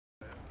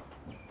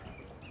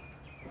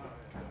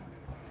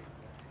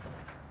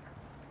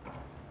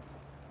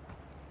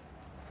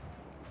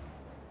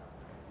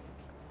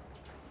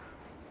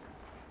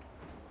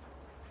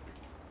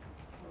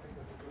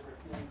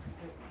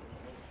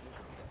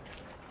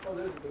Oh,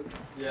 there's the boot.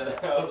 Yeah, I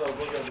was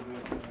looking at the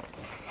boot.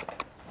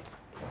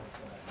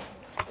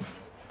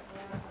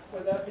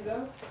 Would that be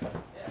done?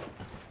 Yeah.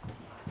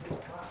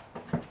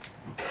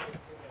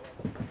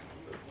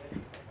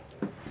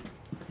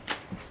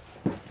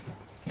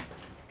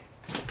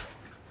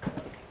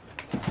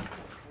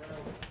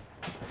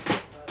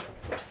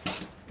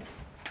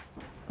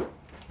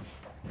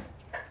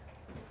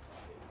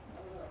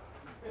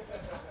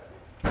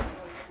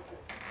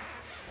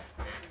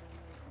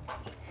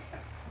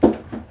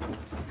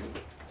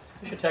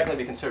 This should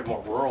technically be considered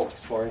more rural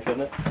exploring,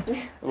 shouldn't it?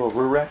 A little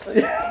FLURBEX.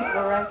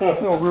 FLURBEX. A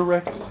little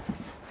FLURBEX.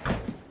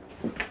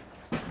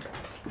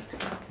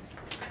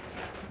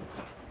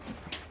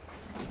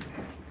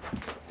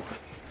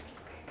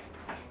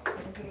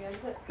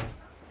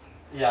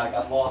 Yeah, I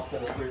got lost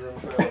in the three-room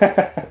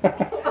trailer.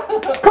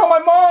 Call my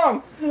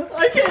mom!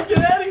 I can't get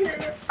out of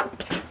here!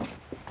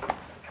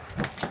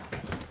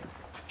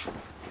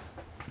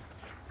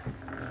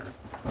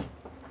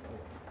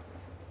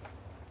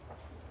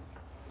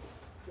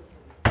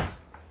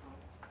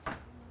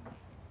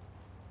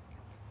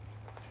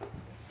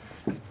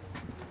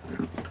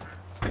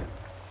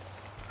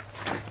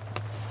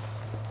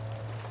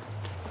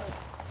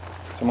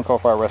 Someone call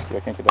fire rescue, I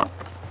can't get down.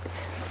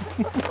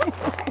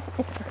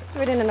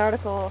 Reading an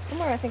article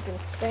somewhere, I think in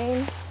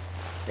Spain.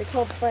 They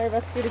called fire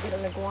rescue to get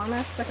an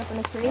iguana stuck up in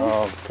a tree.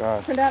 Oh,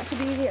 God. Turned out to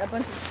be a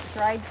bunch of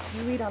dried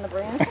seaweed on the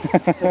branch.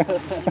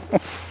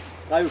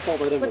 I would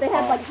call it But they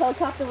had like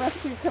helicopter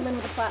rescues come in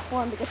with a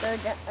platform to get their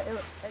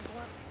iguana.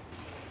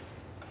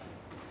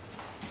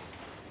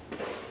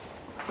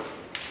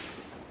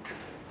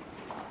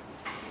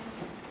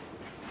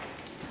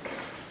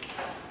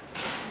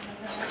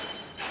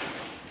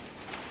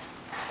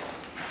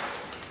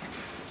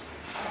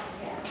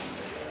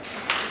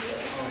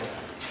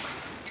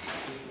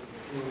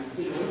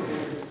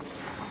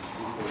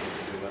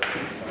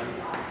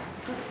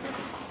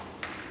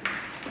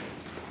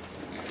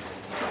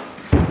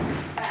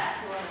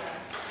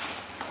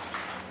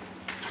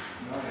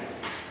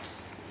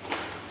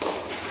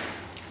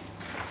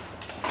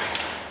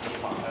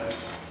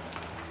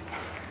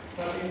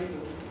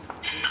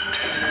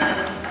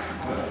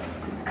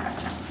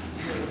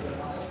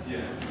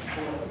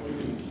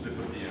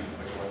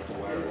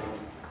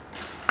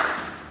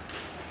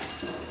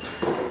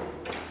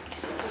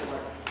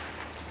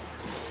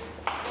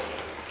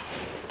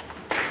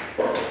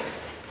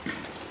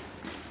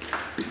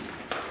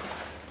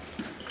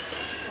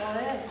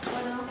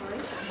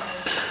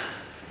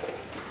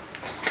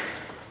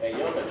 Hey, you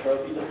know what the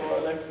trophies are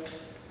for there?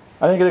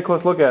 I didn't get a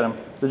close look at him.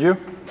 Did you?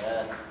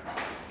 Yeah.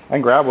 I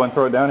can grab one,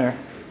 throw it down here.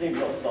 It seems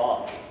real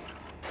soft.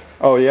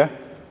 Oh, yeah?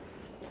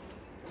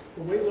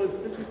 The weight load's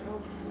 50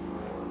 pounds.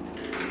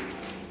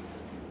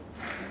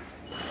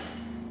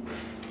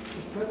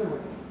 It's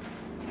featherweight.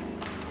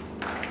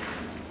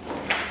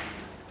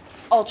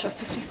 Ultra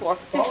 54,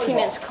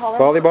 15-inch collar.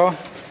 Volleyball?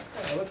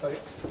 Yeah, it looks like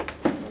it.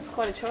 It's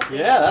quite a trophy.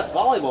 Yeah, that's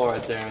volleyball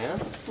right there, man.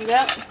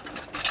 Yep.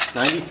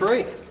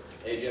 93.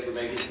 Hey, did you ever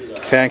make it to the...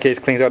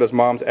 Pancakes cleans out his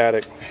mom's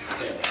attic.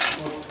 Did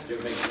you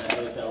ever make it to that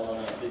hotel on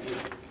that, did you?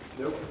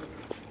 Nope.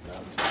 No.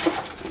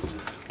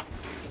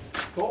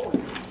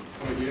 Bowling.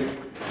 Oh, you?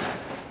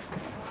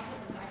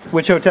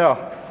 Which hotel?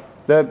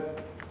 The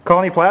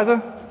Colony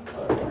Plaza?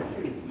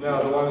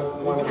 No, the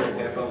one here in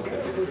Tampa.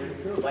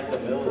 It's like the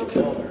middle of the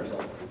building or something.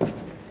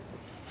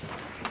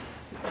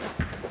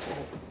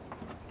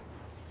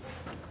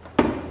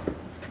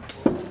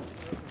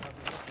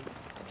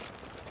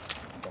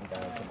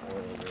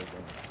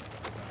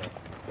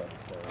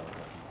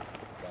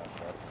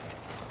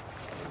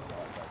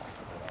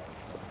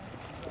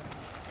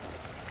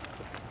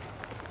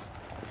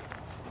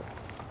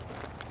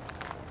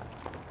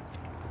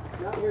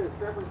 Not here, the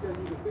strapper says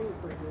you can feel it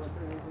quick.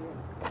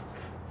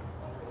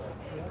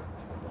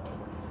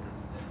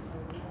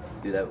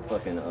 Dude, that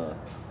fucking,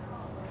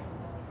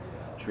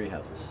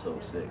 treehouse is so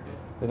sick, dude.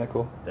 Isn't that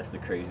cool? That's the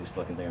craziest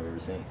fucking thing I've ever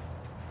seen.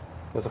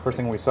 That was the first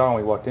thing we saw when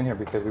we walked in here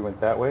because we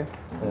went that way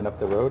and then up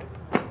the road.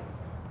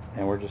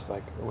 And we're just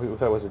like, we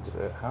thought it was just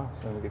a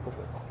house. And we get close,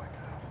 like, oh my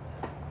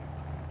God.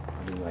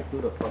 I mean, like,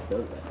 who the fuck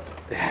does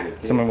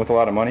that? Someone with a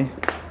lot of money.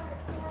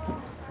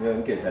 You know,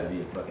 them kids had to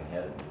be in fucking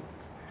heaven, dude.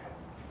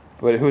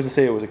 But who's to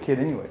say it was a kid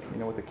anyway? You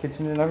know, with the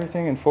kitchen and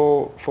everything and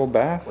full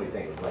bath? What do you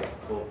think? It was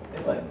like, well,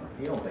 it's like,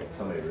 you don't think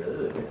somebody really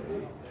lived in it, do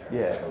you?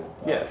 Yeah.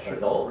 Yeah, sure.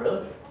 Adult,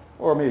 really?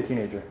 Or maybe a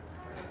teenager.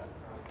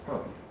 Huh.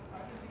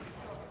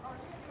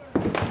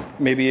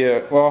 Maybe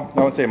well, I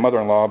wouldn't say a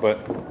mother-in-law, but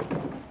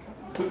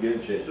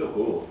Good shit, so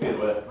cool. Good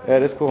wet. yeah,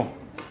 it is cool.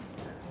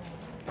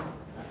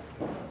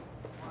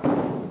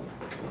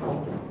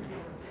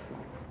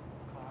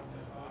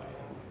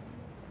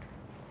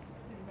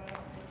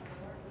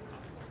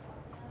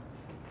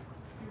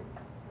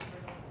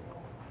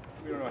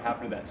 We don't know what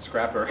happened to that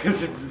scrapper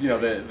because, you know,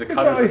 the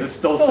cutters are just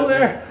still sitting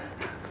there.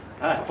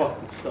 Ah,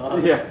 fucking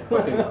sucks. Yeah.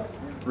 Fucking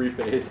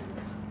three-phase.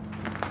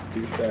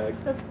 Douchebag.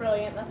 That's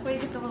brilliant. That's why you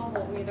get the little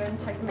voltmeter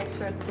and check to make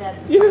sure it's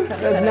dead. Yeah,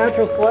 that's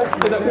natural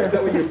selection.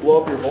 That way you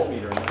blow up your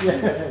voltmeter.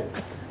 Yeah.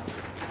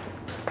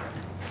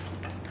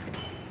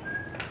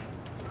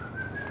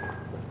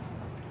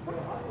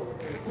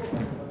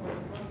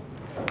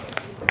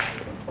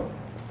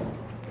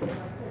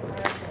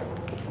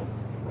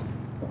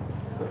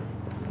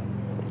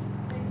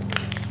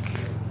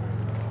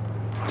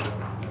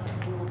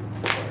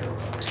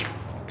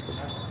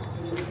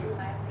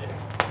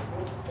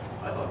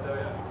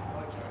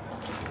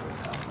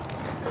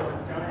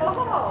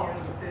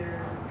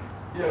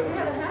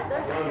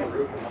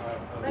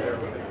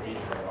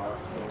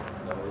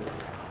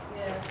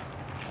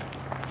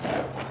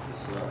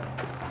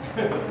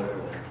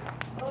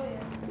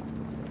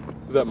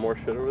 Is that more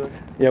shit over there?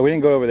 Yeah, we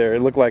didn't go over there.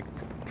 It looked like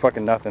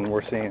fucking nothing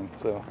we're seeing,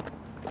 so.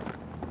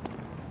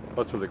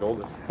 That's where the gold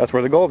is. That's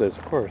where the gold is,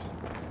 of course.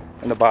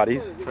 And the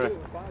bodies. Right.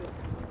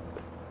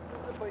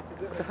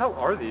 What the hell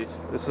are these?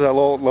 This is a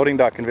little loading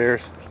dock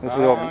conveyors. This is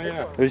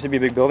yeah. There used to be a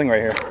big building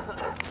right here.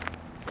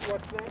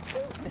 What's next?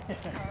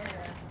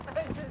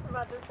 I was just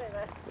about to say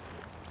that.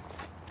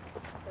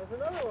 There's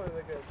another one of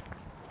the good.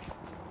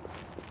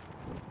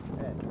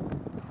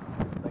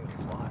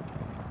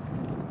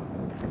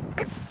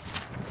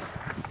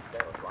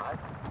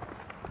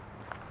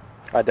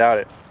 I doubt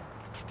it.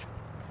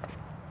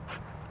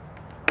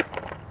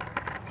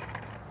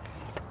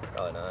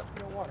 Probably not.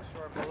 You don't want a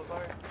short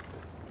boulevard.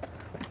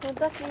 Well,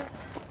 Ducky's.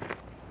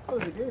 Oh,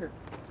 there's a gator.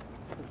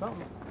 Or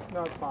something.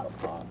 No, it's not.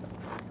 It's not.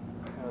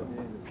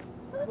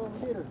 There's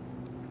a gator.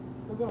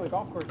 I was on the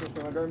golf course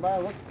yesterday when I drove by. I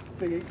looked at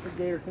the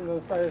gator sitting on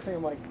the side of the thing.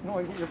 I'm like, no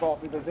one get your ball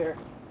if they're there.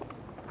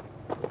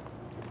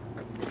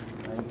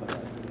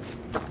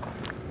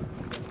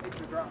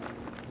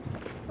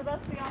 So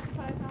that's the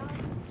occupied house?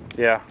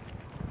 Yeah.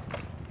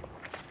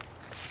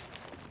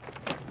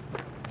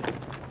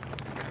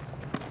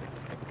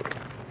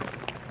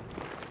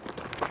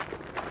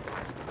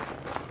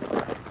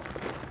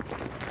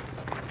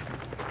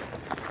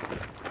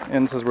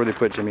 And this is where they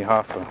put Jimmy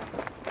Hoffa.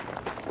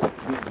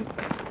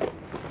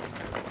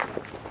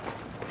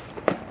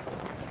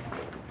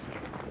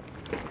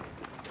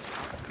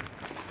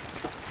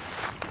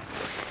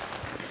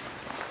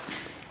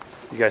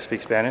 You guys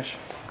speak Spanish?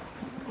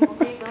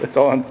 It's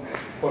all in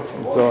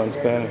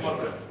Spanish.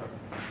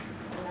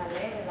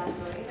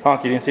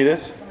 Honky, you didn't see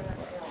this?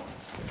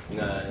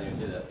 No, I didn't even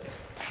see that.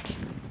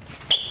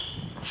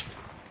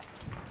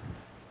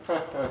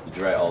 Did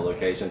you write all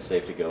locations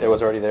safe to go? It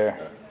was already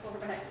there.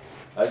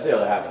 I was able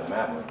to have the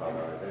map on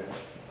right there.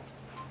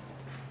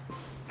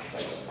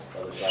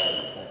 Other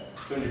side.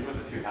 So when you put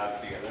the two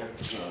halves together,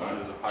 one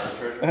is a pirate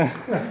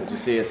treasure. Did you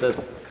see it says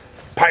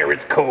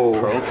Pirates Cove.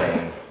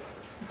 propane?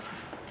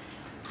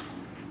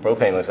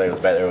 Propane looks like it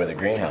was back there where the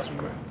greenhouse we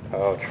were.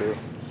 Oh, true.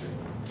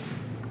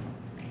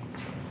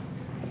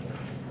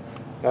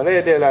 La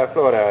ley de la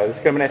flora,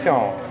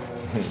 discriminación.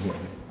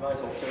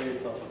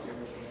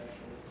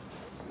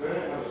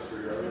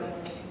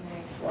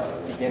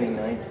 Beginning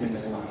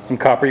 1990. Some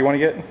copper you want to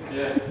get?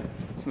 Yeah.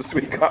 Some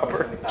sweet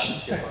copper.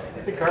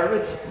 The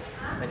garbage?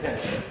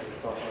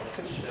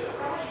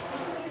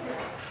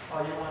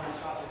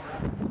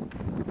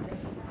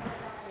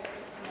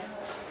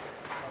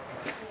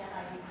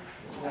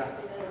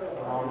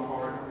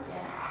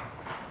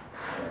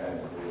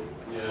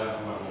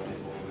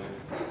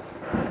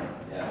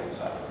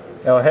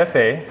 El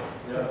Jefe.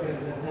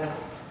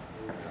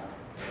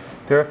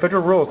 There are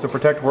federal rules to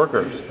protect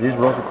workers. These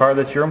rules require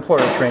that your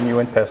employer train you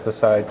in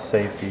pesticide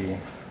safety.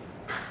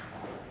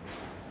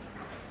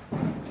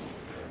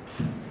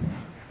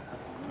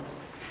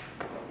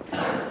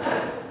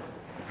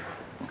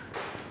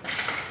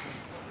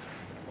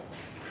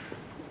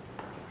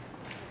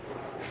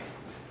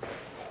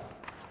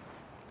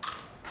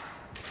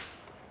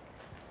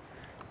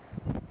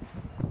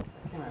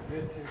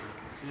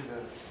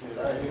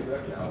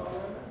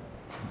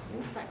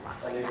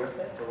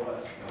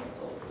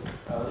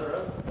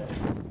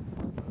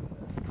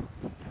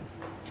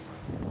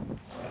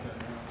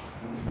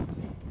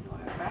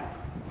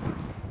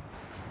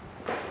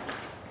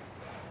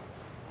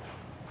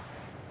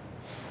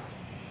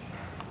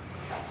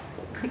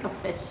 Like a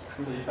fish.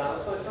 So you found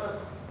this place, huh?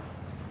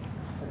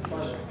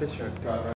 Fish